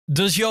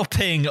Does your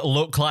ping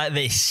look like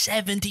this?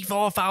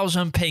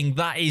 74,000 ping,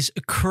 that is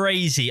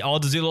crazy.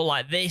 Or does it look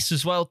like this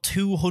as well?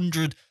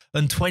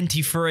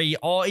 223,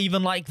 or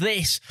even like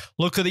this.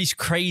 Look at these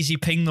crazy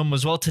ping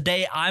numbers. Well,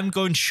 today I'm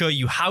going to show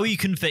you how you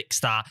can fix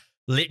that.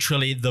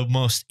 Literally the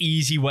most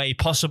easy way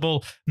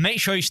possible. Make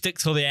sure you stick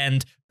till the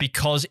end,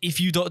 because if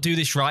you don't do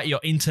this right, your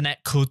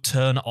internet could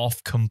turn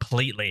off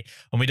completely.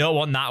 And we don't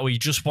want that. We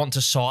just want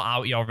to sort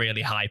out your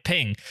really high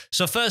ping.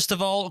 So first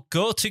of all,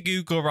 go to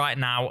Google right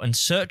now and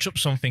search up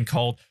something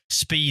called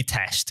speed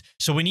test.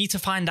 So we need to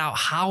find out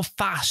how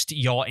fast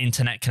your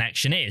internet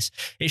connection is.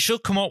 It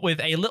should come up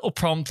with a little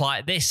prompt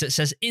like this that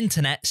says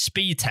internet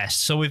speed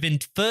test. So within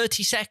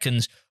 30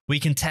 seconds, we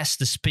can test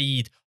the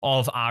speed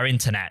of our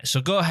internet.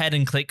 So go ahead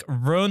and click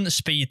run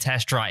speed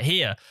test right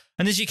here.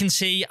 And as you can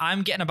see,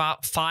 I'm getting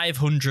about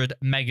 500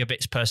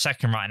 megabits per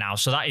second right now.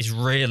 So that is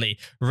really,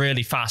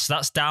 really fast.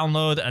 That's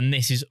download and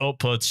this is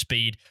upload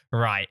speed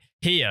right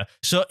here.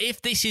 So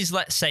if this is,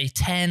 let's say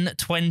 10,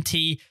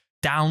 20,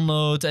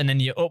 download and then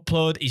your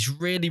upload is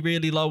really,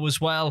 really low as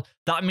well,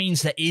 that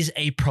means there is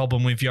a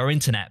problem with your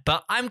internet.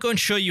 But I'm going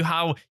to show you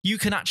how you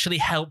can actually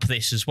help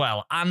this as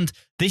well. And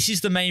this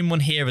is the main one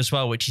here as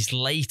well, which is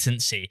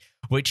latency,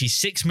 which is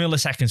 6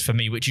 milliseconds for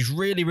me, which is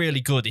really,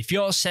 really good. If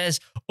yours says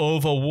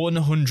over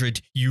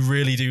 100, you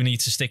really do need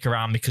to stick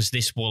around, because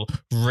this will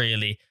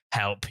really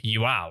help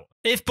you out.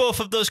 If both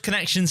of those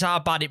connections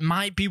are bad, it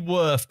might be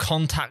worth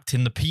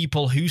contacting the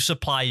people who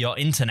supply your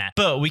internet.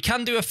 But we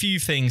can do a few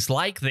things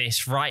like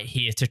this right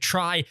here to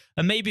try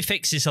and maybe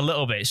fix this a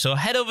little bit. So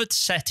head over to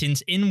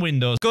settings in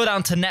Windows, go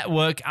down to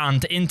network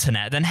and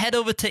internet, then head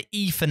over to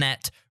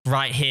Ethernet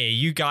right here.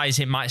 You guys,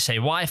 it might say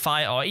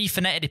Wi-Fi or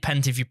Ethernet. It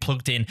depends if you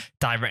plugged in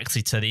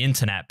directly to the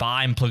internet, but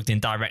I'm plugged in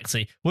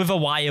directly with a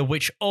wire,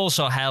 which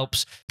also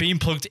helps. Being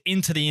plugged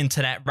into the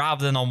internet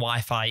rather than on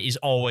Wi-Fi is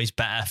always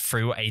better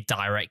through a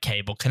direct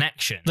cable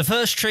connection. The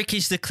first trick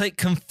is to click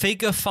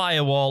configure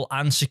firewall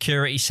and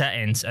security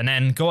settings, and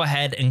then go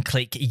ahead and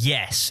click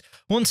yes.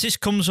 Once this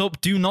comes up,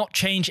 do not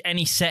change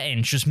any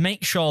settings. Just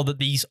make sure that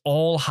these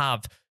all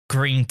have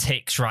green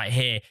ticks right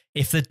here.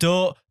 If they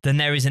don't, then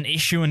there is an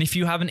issue. And if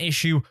you have an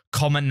issue,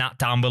 comment that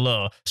down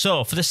below.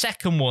 So for the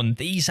second one,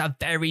 these are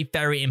very,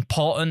 very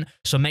important.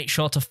 So make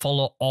sure to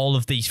follow all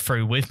of these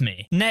through with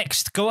me.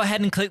 Next, go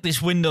ahead and click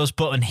this Windows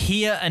button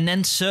here and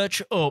then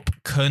search up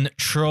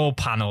Control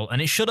Panel.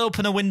 And it should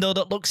open a window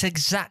that looks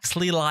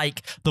exactly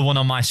like the one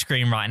on my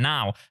screen right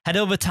now. Head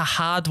over to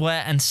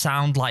Hardware and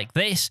Sound like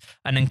this,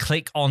 and then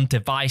click on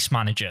Device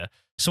Manager.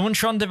 So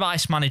once you're on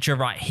Device Manager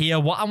right here,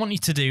 what I want you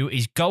to do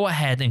is go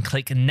ahead and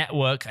click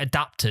Network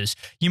Adapters.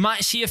 You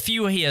might see a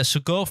few here, so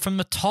go from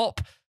the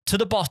top to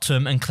the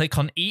bottom and click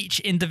on each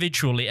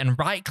individually and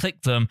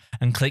right-click them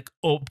and click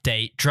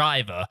Update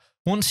Driver.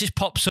 Once this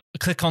pops up,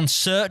 click on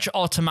Search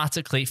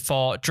Automatically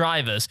for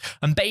Drivers.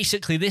 And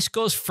basically, this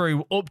goes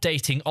through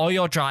updating all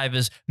your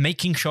drivers,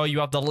 making sure you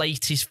have the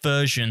latest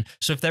version.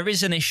 So if there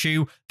is an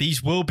issue,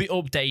 these will be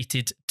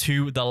updated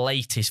to the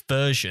latest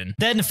version.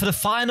 Then for the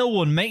final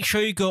one, make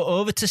sure you go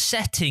over to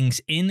Settings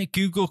in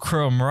Google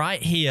Chrome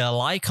right here,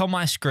 like on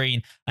my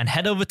screen, and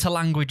head over to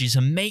Languages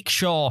and make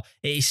sure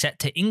it is set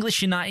to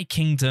English United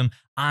Kingdom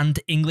and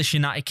English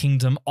United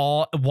Kingdom,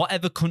 or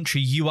whatever country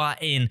you are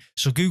in,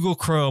 so Google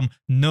Chrome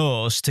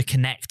knows to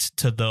connect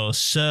to those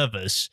servers.